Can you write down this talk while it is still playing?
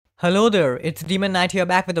Hello there, it's Demon Knight here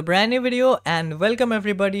back with a brand new video and welcome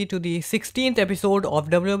everybody to the 16th episode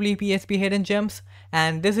of WWE PSP Hidden Gems,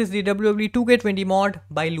 and this is the WWE 2K20 mod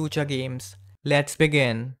by Lucha Games. Let's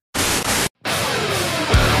begin.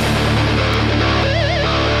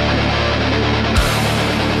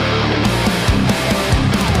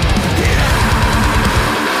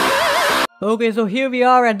 Okay, so here we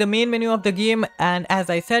are at the main menu of the game, and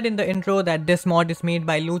as I said in the intro that this mod is made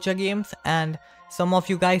by Lucha Games, and some of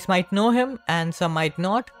you guys might know him and some might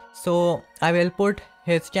not. So I will put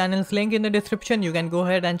his channel's link in the description, you can go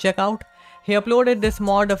ahead and check out. He uploaded this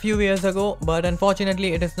mod a few years ago, but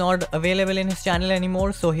unfortunately it is not available in his channel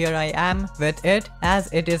anymore, so here I am with it,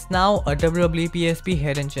 as it is now a WWE PSP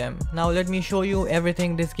Hidden Gem. Now let me show you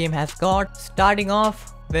everything this game has got, starting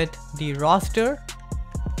off with the roster.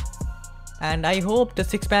 And I hope the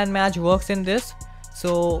 6-man match works in this.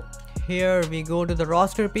 So here we go to the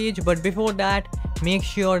roster page, but before that make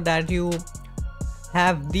sure that you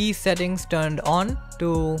have these settings turned on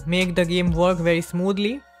to make the game work very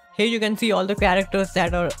smoothly. Here you can see all the characters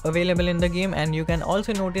that are available in the game, and you can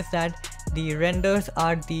also notice that the renders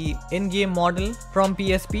are the in-game model from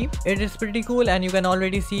PSP. It is pretty cool and you can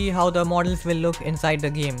already see how the models will look inside the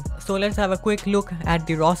game. So let's have a quick look at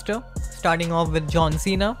the roster, starting off with John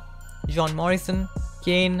Cena, John Morrison,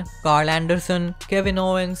 Kane, Carl Anderson, Kevin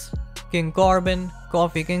Owens, King Corbin,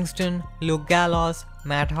 Kofi Kingston, Luke Gallows,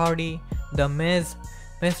 Matt Hardy, The Miz,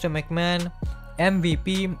 Mr. McMahon,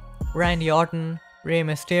 MVP, Randy Orton, Rey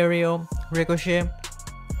Mysterio, Ricochet,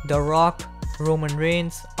 The Rock, Roman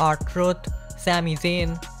Reigns, R-Truth, Sami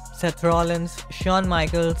Zayn, Seth Rollins, Shawn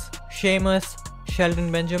Michaels, Sheamus,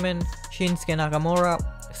 Shelton Benjamin, Shinsuke Nakamura,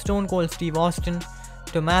 Stone Cold Steve Austin,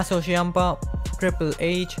 Tommaso Ciampa, Triple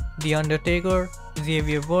H, The Undertaker,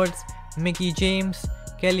 Xavier Woods, Mickie James,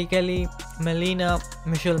 Kelly, Melina,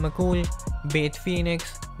 Michelle McCool, Beth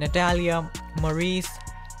Phoenix, Natalia, Maurice,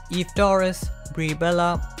 Eve Torres, Brie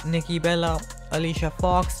Bella, Nikki Bella, Alicia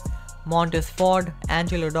Fox, Montez Ford,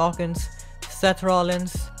 Angelo Dawkins, Seth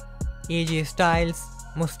Rollins, AJ Styles,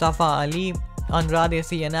 Mustafa Ali, Andrade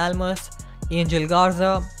Cien Almas, Angel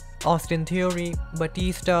Garza, Austin Theory,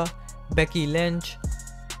 Batista, Becky Lynch,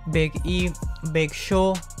 Big E, Big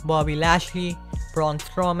Show, Bobby Lashley, Braun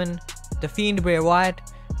Strowman, The Fiend Bray Wyatt,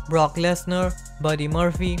 Brock Lesnar, Buddy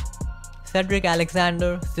Murphy, Cedric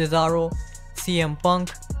Alexander, Cesaro, CM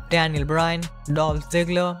Punk, Daniel Bryan, Dolph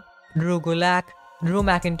Ziggler, Drew Gulak, Drew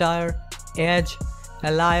McIntyre, Edge,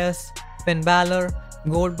 Elias, Finn Balor,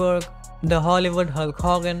 Goldberg, The Hollywood Hulk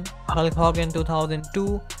Hogan, Hulk Hogan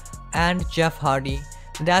 2002, and Jeff Hardy.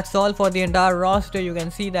 That's all for the entire roster. You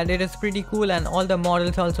can see that it is pretty cool and all the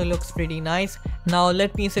models also looks pretty nice. Now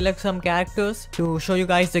let me select some characters to show you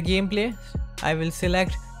guys the gameplay. I will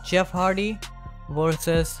select Jeff Hardy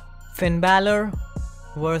versus Finn Balor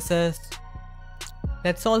versus,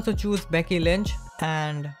 let's also choose Becky Lynch,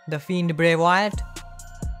 and The Fiend Bray Wyatt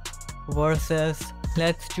versus,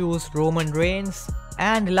 let's choose Roman Reigns,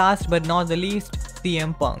 and last but not the least,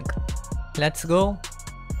 CM Punk. Let's go.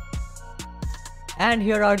 And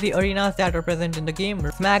here are the arenas that are present in the game: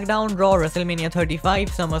 SmackDown, Raw, WrestleMania 35,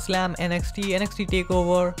 SummerSlam, NXT, NXT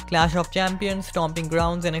TakeOver, Clash of Champions, Stomping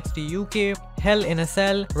Grounds, NXT UK, Hell in a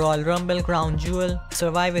Cell, Royal Rumble, Crown Jewel,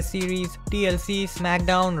 Survivor Series, TLC,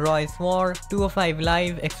 SmackDown, Roy's War, 205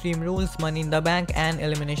 Live, Extreme Rules, Money in the Bank, and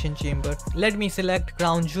Elimination Chamber. Let me select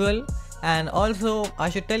Crown Jewel. And also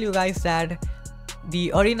I should tell you guys that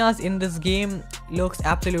the arenas in this game looks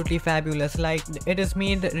absolutely fabulous. Like, it is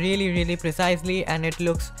made really precisely and it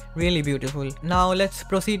looks really beautiful. Now let's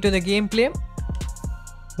proceed to the gameplay.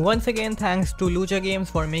 Once again, thanks to Lucha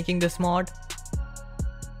Games for making this mod.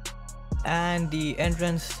 And the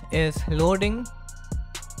entrance is loading.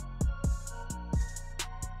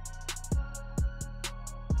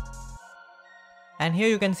 And here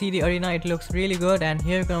you can see the arena, it looks really good. And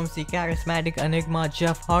here comes the charismatic Enigma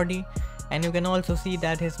Jeff Hardy. And you can also see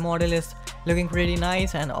that his model is looking pretty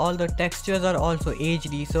nice and all the textures are also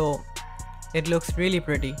HD, so it looks really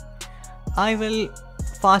pretty. I will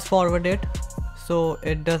fast forward it so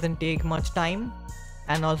it doesn't take much time,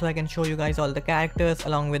 and also I can show you guys all the characters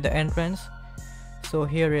along with the entrance. So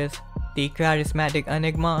here is the charismatic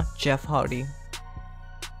Enigma Jeff Hardy.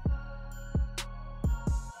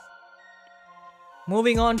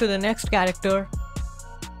 Moving on to the next character.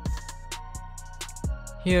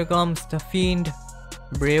 Here comes The Fiend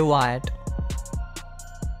Bray Wyatt.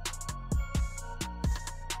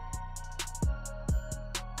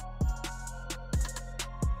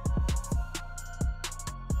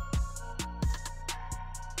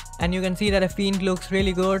 And you can see that a Fiend looks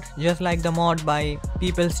really good, just like the mod by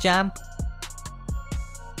People's Champ.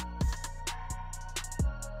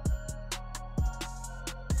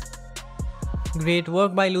 Great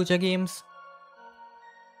work by Lucha Games.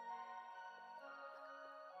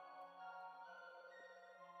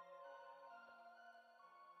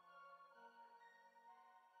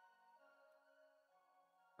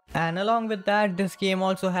 And along with that, this game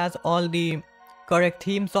also has all the correct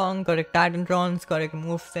theme song, correct titantrons, correct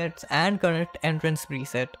movesets, and correct entrance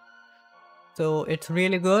preset. So it's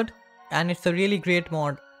really good and it's a really great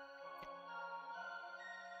mod.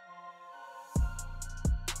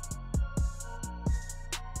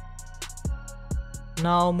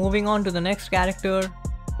 Now moving on to the next character.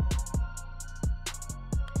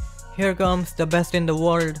 Here comes the best in the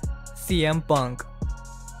world, CM Punk.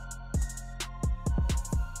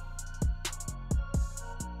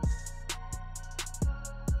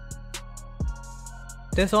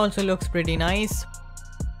 This also looks pretty nice.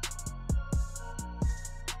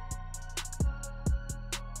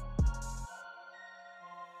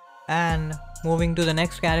 And moving to the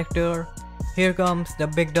next character, here comes the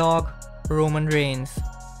big dog, Roman Reigns.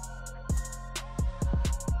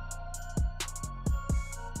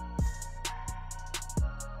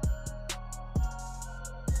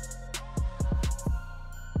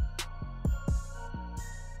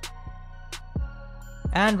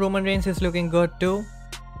 And Roman Reigns is looking good too.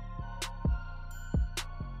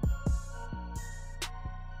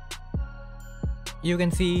 You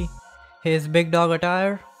can see his big dog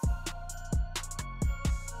attire.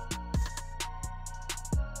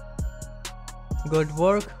 Good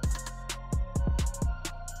work.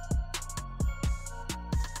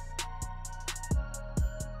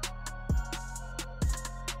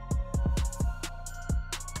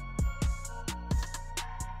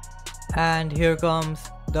 And here comes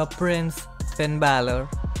the Prince Finn Balor.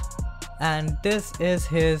 And this is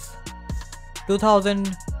his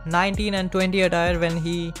 2019 and 20 attire when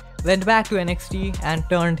he went back to NXT and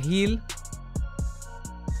turned heel.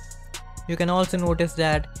 You can also notice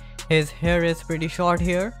that his hair is pretty short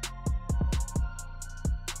here.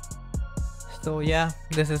 So yeah,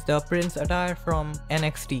 this is the Prince attire from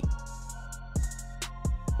NXT.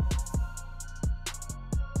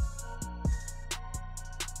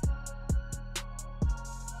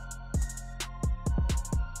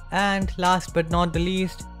 And last but not the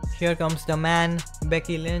least, here comes the man,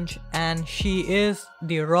 Becky Lynch, and she is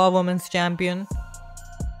the Raw Women's Champion.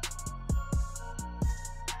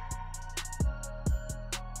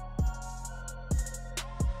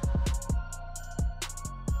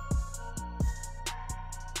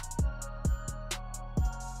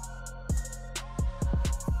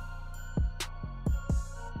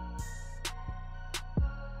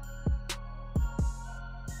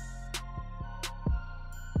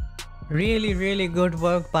 Really good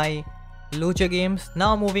work by Lucha Games.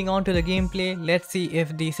 Now moving on to the gameplay, let's see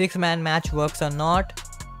if the 6-man match works or not.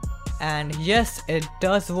 And yes, it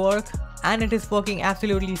does work and it is working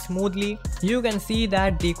absolutely smoothly. You can see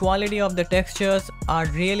that the quality of the textures are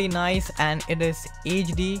really nice and it is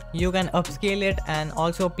HD. You can upscale it and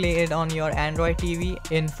also play it on your Android TV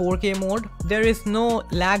in 4K mode. There is no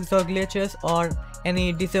lags or glitches or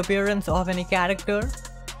any disappearance of any character.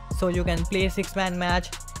 So you can play 6-man match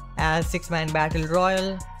as 6-man battle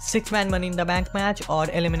royal, 6-man money in the bank match, or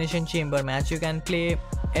elimination chamber match. You can play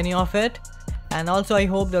any of it. And also I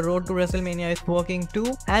hope the road to WrestleMania is working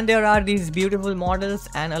too. And there are these beautiful models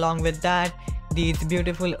and along with that these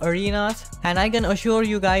beautiful arenas. And I can assure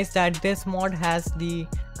you guys that this mod has the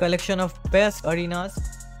collection of best arenas.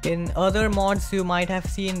 In other mods you might have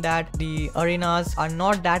seen that the arenas are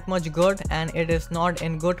not that much good and it is not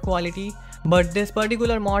in good quality. But this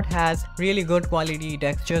particular mod has really good quality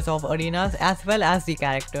textures of arenas as well as the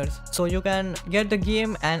characters. So you can get the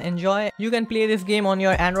game and enjoy. You can play this game on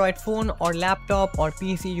your Android phone or laptop or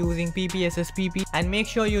PC using PPSSPP, and make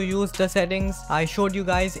sure you use the settings I showed you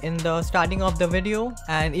guys in the starting of the video.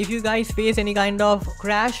 And if you guys face any kind of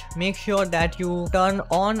crash, make sure that you turn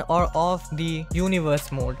on or off the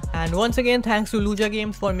universe mode. And once again, thanks to Lucha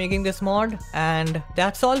Games for making this mod. And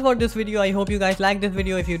that's all for this video. I hope you guys like this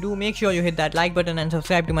video. If you do, make sure you hit that like button and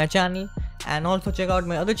subscribe to my channel. And also check out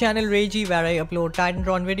my other channel Reiji, where I upload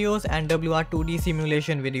Titantron videos and WR2D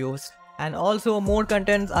simulation videos. And also more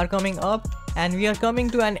contents are coming up, and we are coming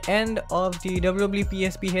to an end of the WWE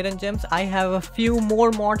PSP Hidden Gems. I have a few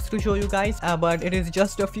more mods to show you guys, but it is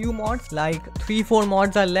just a few mods, like 3-4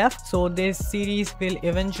 mods are left, so this series will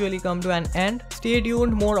eventually come to an end. Stay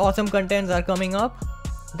tuned, more awesome contents are coming up.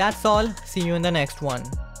 That's all, see you in the next one.